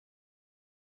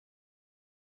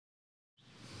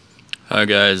Hi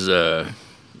guys,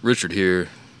 Richard here.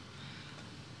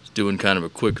 Just doing kind of a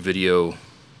quick video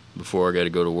before I got to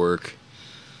go to work.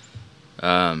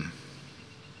 Um,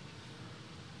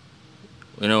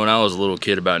 when I was a little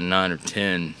kid, about 9 or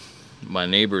 10, my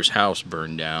neighbor's house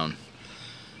burned down,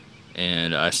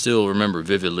 and I still remember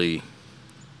vividly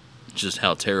just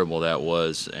how terrible that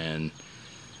was, and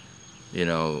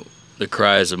the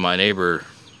cries of my neighbor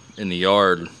in the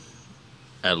yard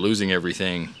at losing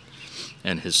everything,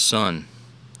 and his son.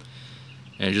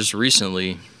 And just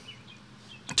recently,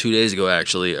 2 days ago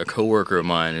actually, a coworker of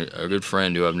mine, a good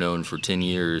friend who I've known for 10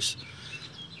 years,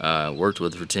 worked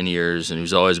with for 10 years, and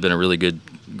who's always been a really good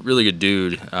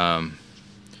dude.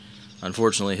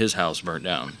 Unfortunately, his house burnt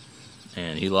down,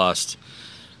 and he lost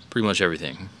pretty much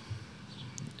everything.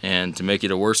 And to make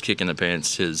it a worse kick in the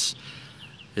pants, his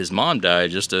mom died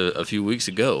just a few weeks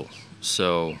ago.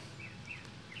 So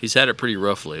he's had it pretty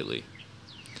rough lately.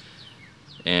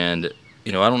 And I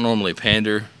don't normally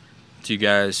pander to you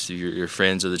guys, to your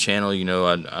friends of the channel.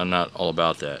 I'm not all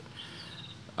about that.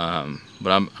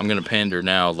 But I'm going to pander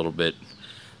now a little bit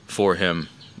for him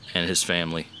and his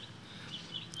family.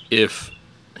 If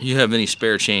you have any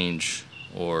spare change,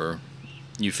 or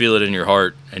you feel it in your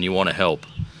heart and you want to help,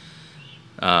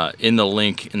 in the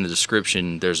link in the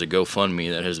description, there's a GoFundMe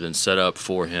that has been set up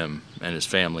for him and his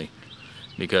family.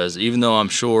 Because even though I'm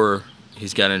sure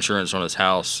he's got insurance on his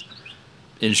house,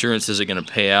 insurance isn't going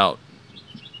to pay out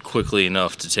quickly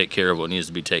enough to take care of what needs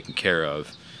to be taken care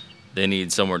of. They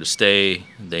need somewhere to stay,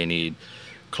 they need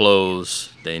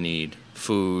clothes, they need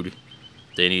food,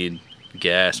 they need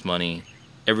gas money,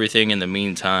 everything in the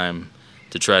meantime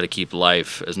to try to keep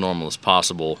life as normal as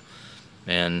possible.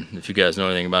 And if you guys know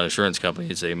anything about insurance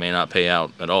companies, they may not pay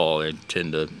out at all. They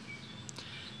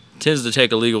tends to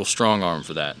take a legal strong arm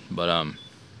for that. But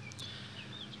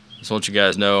just want you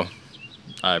guys know,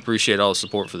 I appreciate all the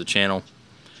support for the channel,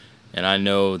 and I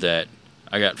know that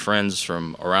I got friends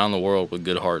from around the world with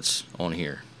good hearts on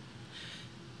here.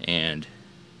 And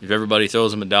if everybody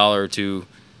throws them $1 or $2,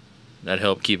 that'd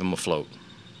help keep them afloat.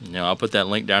 I'll put that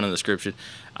link down in the description.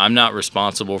 I'm not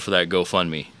responsible for that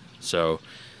GoFundMe,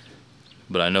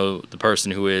 but I know the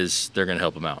person who is, they're going to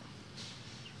help him out.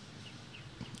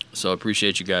 So I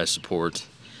appreciate you guys' support,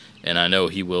 and I know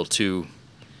he will too.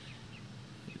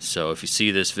 So if you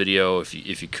see this video, if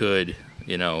you could,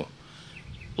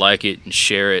 like it and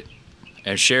share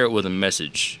it with a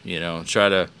message. Try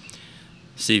to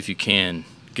see if you can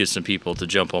get some people to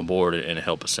jump on board and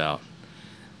help us out.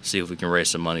 See if we can raise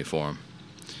some money for them.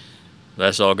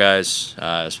 That's all, guys.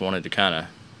 I just wanted to kind of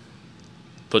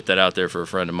put that out there for a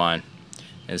friend of mine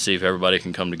and see if everybody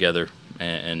can come together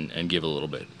and give a little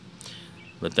bit.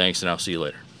 But thanks, and I'll see you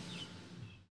later.